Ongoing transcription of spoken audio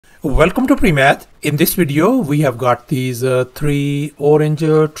Welcome to PreMath. In this video, we have got these three orange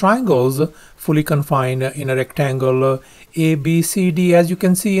triangles fully confined in a rectangle ABCD, as you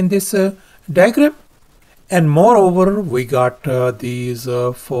can see in this diagram. And moreover, we got these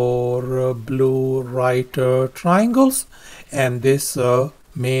four blue right triangles and this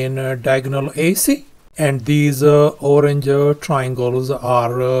main diagonal AC. And these orange triangles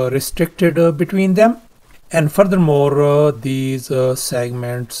are restricted between them. And furthermore, these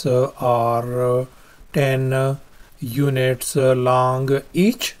segments are 10 units long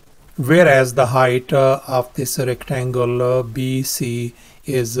each, whereas the height of this rectangle BC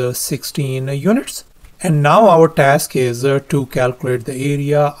is 16 units. And now our task is to calculate the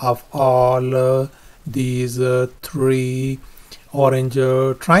area of all these three orange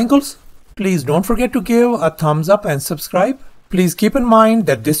triangles. Please don't forget to give a thumbs up and subscribe. Please keep in mind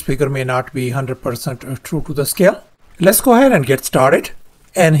that this figure may not be 100% true to the scale. Let's go ahead and get started.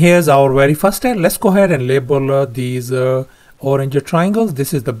 And here's our very first step. Let's go ahead and label these orange triangles.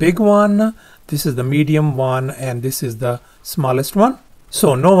 This is the big one, this is the medium one, and this is the smallest one.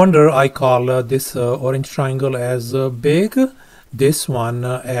 So no wonder I call this orange triangle as big, this one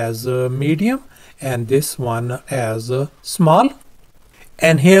as medium, and this one as small.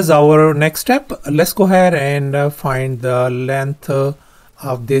 And here's our next step. Let's go ahead and find the length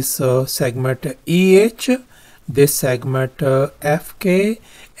of this segment EH, this segment FK,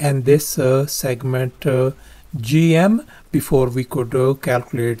 and this segment GM before we could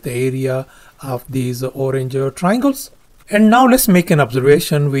calculate the area of these orange triangles. And now let's make an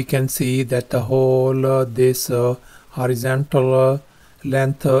observation. We can see that the whole this horizontal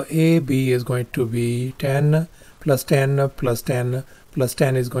length AB is going to be 10 plus 10 plus 10 plus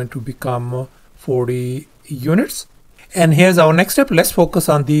 10 is going to become 40 units. And here's our next step. Let's focus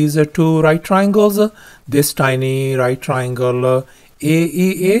on these two right triangles, this tiny right triangle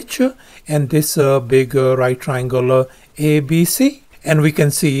AEH and this big right triangle ABC. And we can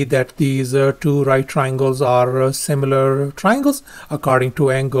see that these two right triangles are similar triangles according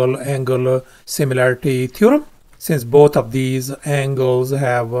to angle similarity theorem. Since both of these angles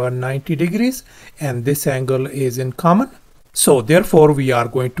have 90 degrees and this angle is in common. So therefore we are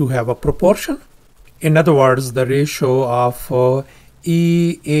going to have a proportion. In other words, the ratio of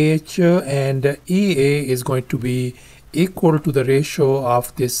EH and EA is going to be equal to the ratio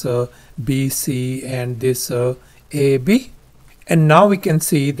of this BC and this AB. And now we can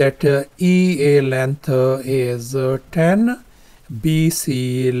see that EA length is 10,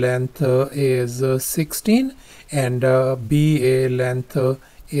 BC length is 16, and BA length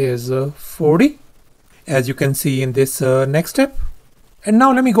is 40. As you can see in this next step. And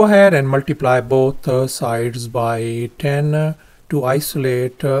now let me go ahead and multiply both sides by 10 to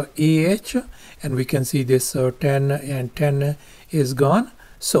isolate EH, and we can see this 10 and 10 is gone.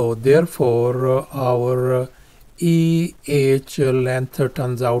 So therefore our EH length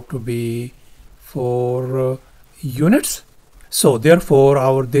turns out to be 4 units. So therefore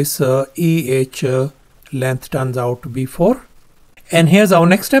our this EH length turns out to be 4. And here's our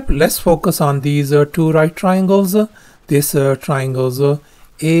next step. Let's focus on these two right triangles. This triangles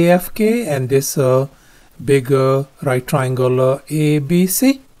AFK and this big right triangle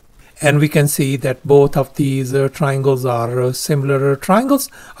ABC. And we can see that both of these triangles are similar triangles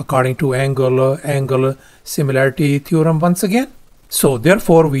according to angle similarity theorem once again. So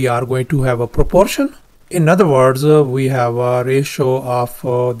therefore we are going to have a proportion. In other words, we have a ratio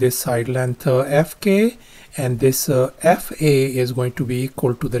of this side length FK and this FA is going to be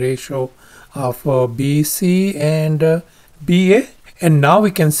equal to the ratio of BC and BA. And now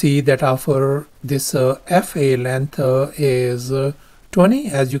we can see that our this FA length is 20.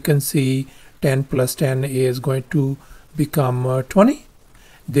 As you can see, 10 plus 10 is going to become 20.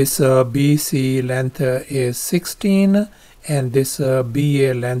 This BC length is 16 and this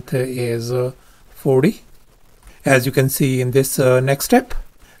BA length is 40. As you can see in this next step.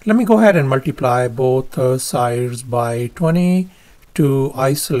 Let me go ahead and multiply both sides by 20 to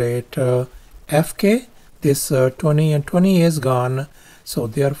isolate FK. This 20 and 20 is gone. So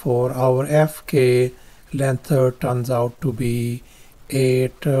therefore our FK length turns out to be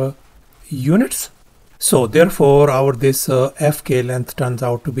 8 units. So therefore our this FK length turns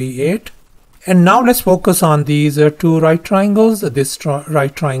out to be 8. And now let's focus on these two right triangles, this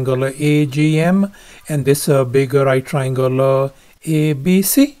right triangle AGM and this big right triangle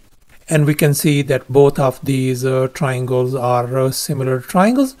ABC. And we can see that both of these triangles are similar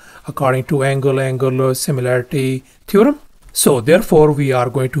triangles according to angle similarity theorem. So therefore we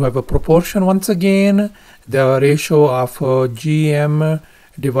are going to have a proportion once again. The ratio of GM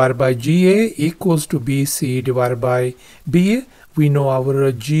divided by GA equals to BC divided by BA. we know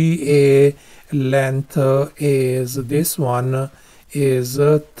our GA length is this one is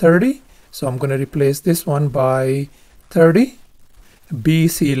 30. So I'm going to replace this one by 30.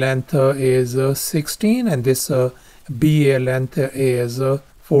 BC length is 16 and this BA length is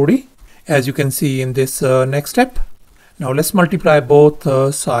 40, as you can see in this next step. Now let's multiply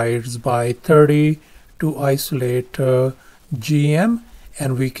both sides by 30 to isolate GM,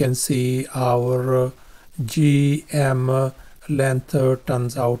 and we can see our GM length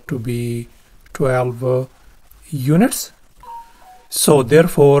turns out to be 12 units. So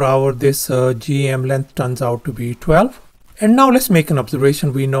therefore our this GM length turns out to be 12. And now let's make an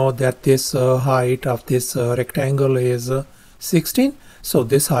observation. We know that this height of this rectangle is 16. So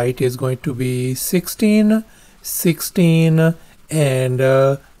this height is going to be 16, 16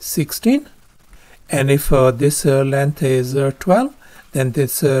 and 16. And if this length is 12, then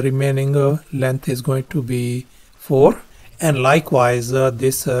this remaining length is going to be 4. And likewise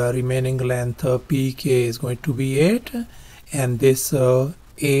this remaining length PK is going to be 8. And this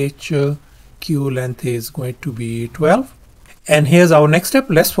HQ length is going to be 12. And here's our next step.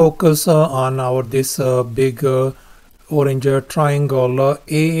 Let's focus on our this big orange triangle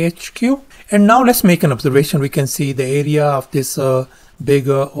AHQ. And now let's make an observation. We can see the area of this big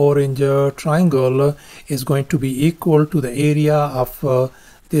orange triangle is going to be equal to the area of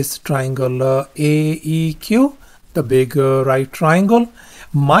this triangle AEQ, the big right triangle,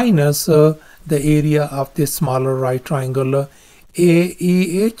 minus the area of this smaller right triangle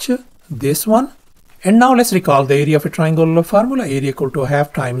AEH, this one. And now let's recall the area of a triangle formula. Area equal to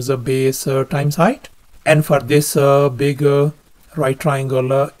half times the base times height. And for this big right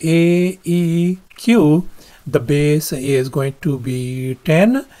triangle AEQ, the base is going to be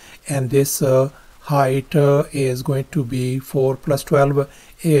 10 and this height is going to be 4 plus 12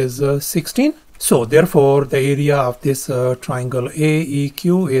 is 16. So therefore the area of this triangle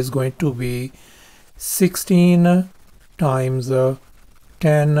AEQ is going to be 16 times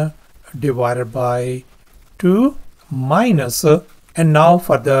 10 divided by 2 minus, and now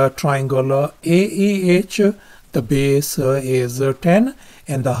for the triangle AEH, the base is 10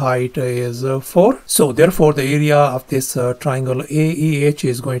 and the height is 4. So therefore the area of this triangle AEH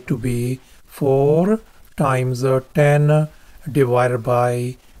is going to be 4 times 10 divided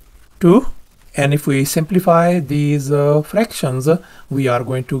by 2. And if we simplify these fractions, we are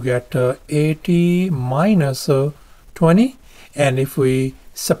going to get 80 minus 20. And if we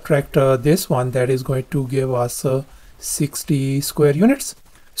subtract this one, that is going to give us 60 square units.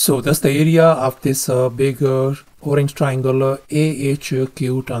 So thus the area of this big orange triangle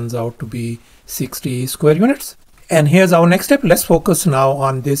AHQ turns out to be 60 square units. And here's our next step. Let's focus now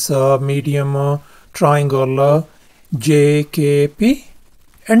on this medium triangle JKP.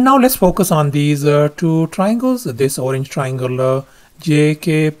 And now let's focus on these two triangles, this orange triangle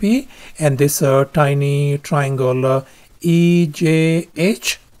JKP and this tiny triangle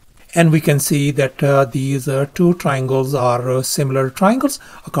EJH. And we can see that these two triangles are similar triangles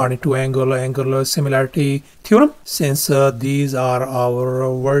according to angle similarity theorem, since these are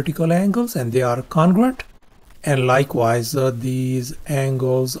our vertical angles and they are congruent. And likewise these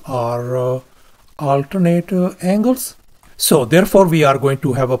angles are alternate angles. So therefore we are going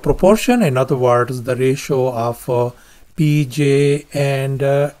to have a proportion, in other words the ratio of PJ and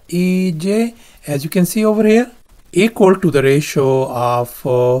EJ, as you can see over here, equal to the ratio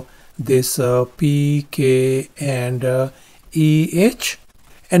of this PK and EH.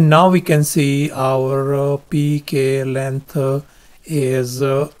 And now we can see our PK length is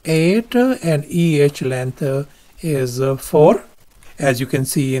 8 and EH length is 4, as you can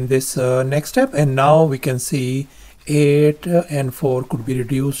see in this next step. And now we can see 8 and 4 could be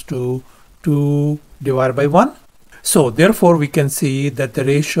reduced to 2 divided by 1. So therefore we can see that the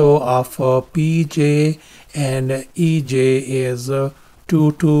ratio of PJ and EJ is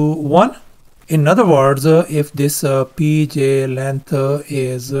 2 to 1. In other words, if this PJ length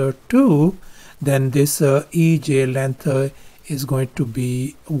is 2, then this EJ length is going to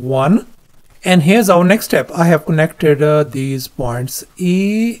be 1. And here's our next step. I have connected these points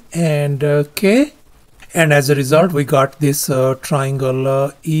E and K, and as a result we got this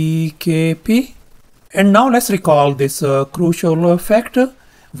triangle EKP. And now let's recall this crucial fact.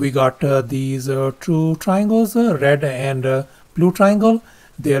 We got these two triangles, red and blue triangle.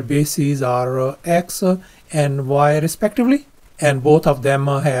 Their bases are x and y respectively, and both of them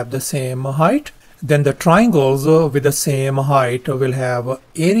have the same height. Then the triangles with the same height will have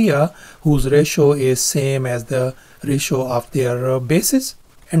area whose ratio is same as the ratio of their bases.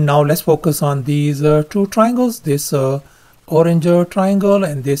 And now let's focus on these two triangles, this orange triangle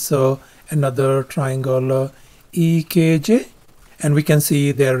and this another triangle EKJ. and we can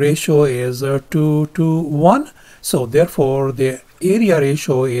see their ratio is 2 to 1. So therefore the area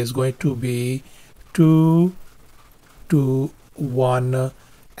ratio is going to be 2 to 1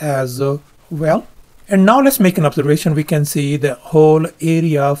 as well. And now let's make an observation. We can see the whole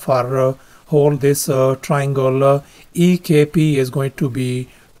area for whole this triangle EKP is going to be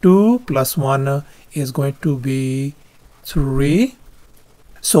 2 plus 1 is going to be 3.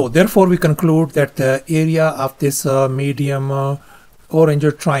 So therefore we conclude that the area of this medium orange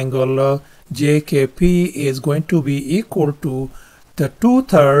triangle JKP is going to be equal to the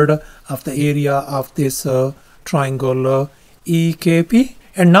 2/3 of the area of this triangle EKP.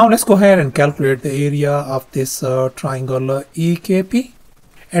 And now let's go ahead and calculate the area of this triangle EKP.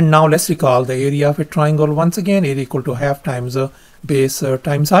 And now let's recall the area of a triangle once again is equal to half times base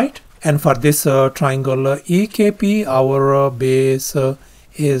times height. And for this triangle EKP, our base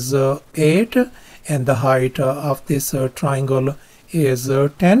is 8 and the height of this triangle is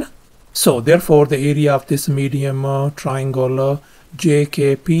 10. So therefore the area of this medium triangle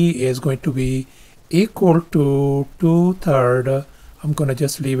JKP is going to be equal to 2/3. I'm going to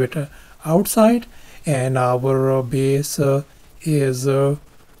just leave it outside, and our base is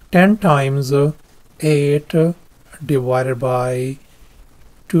 10 times 8 divided by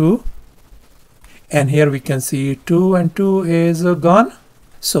 2. And here we can see 2 and 2 is gone.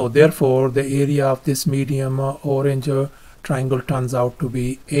 So therefore the area of this medium orange triangle turns out to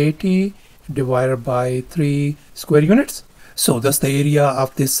be 80 divided by 3 square units. So thus the area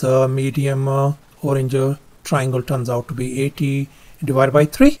of this medium orange triangle turns out to be 80 divided by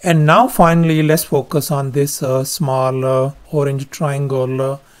 3. And now finally let's focus on this small orange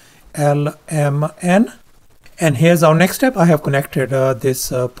triangle LMN. And here's our next step. I have connected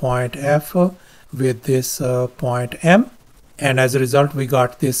this point F with this point M, and as a result we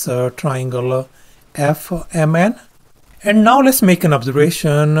got this triangle FMN. And now let's make an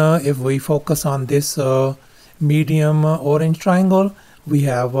observation. If we focus on this medium orange triangle, we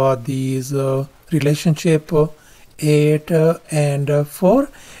have these relationship 8 and 4,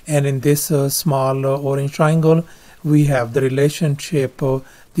 and in this small orange triangle we have the relationship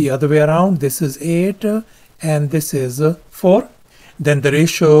the other way around. This is 8 and this is 4. Then the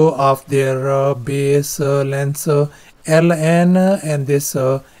ratio of their base lengths LN and this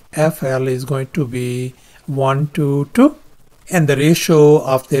FL is going to be 1 to 2, and the ratio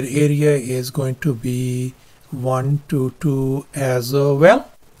of their area is going to be 1 to 2 as well.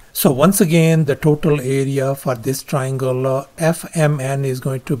 So once again the total area for this triangle FMN is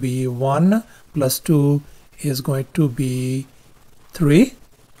going to be 1 plus 2 is going to be 3.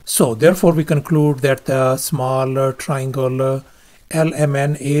 So therefore we conclude that the small triangle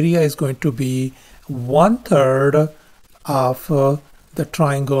LMN area is going to be 1/3 of the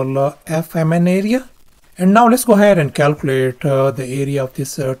triangle FMN area. And now let's go ahead and calculate the area of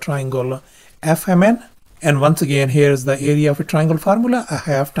this triangle FMN. And once again, here's the area of a triangle formula, a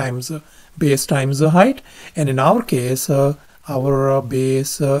half times base times height. And in our case, our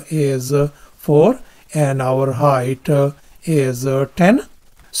base is 4 and our height is 10.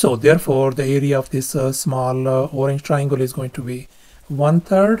 So therefore, the area of this small orange triangle is going to be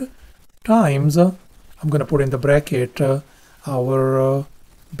 1/3 times, I'm going to put in the bracket, our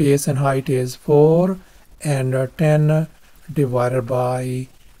base and height is 4 and 10 divided by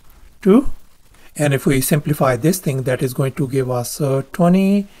 2. And if we simplify this thing, that is going to give us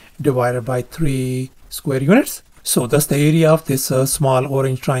 20 divided by 3 square units. So thus the area of this small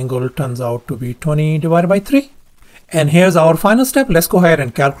orange triangle turns out to be 20 divided by 3. And here's our final step. Let's go ahead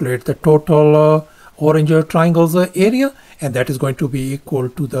and calculate the total orange triangle's area, and that is going to be equal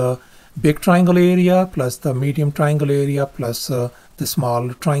to the big triangle area plus the medium triangle area plus the small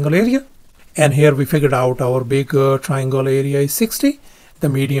triangle area. And here we figured out our big triangle area is 60. The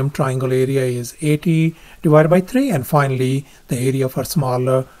medium triangle area is 80 divided by 3, and finally the area for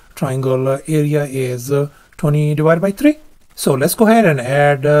smaller triangle area is 20 divided by 3. So let's go ahead and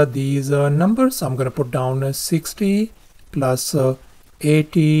add these numbers. I'm going to put down 60 plus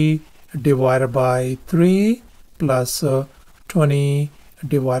 80 divided by 3 plus 20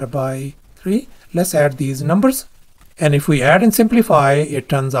 divided by 3. Let's add these numbers. And if we add and simplify, it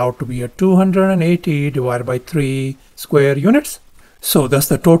turns out to be a 280 divided by 3 square units. So thus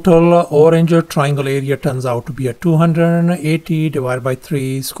the total orange triangle area turns out to be a 280 divided by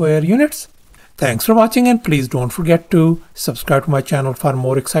 3 square units. Thanks for watching, and please don't forget to subscribe to my channel for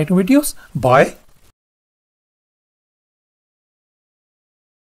more exciting videos. Bye.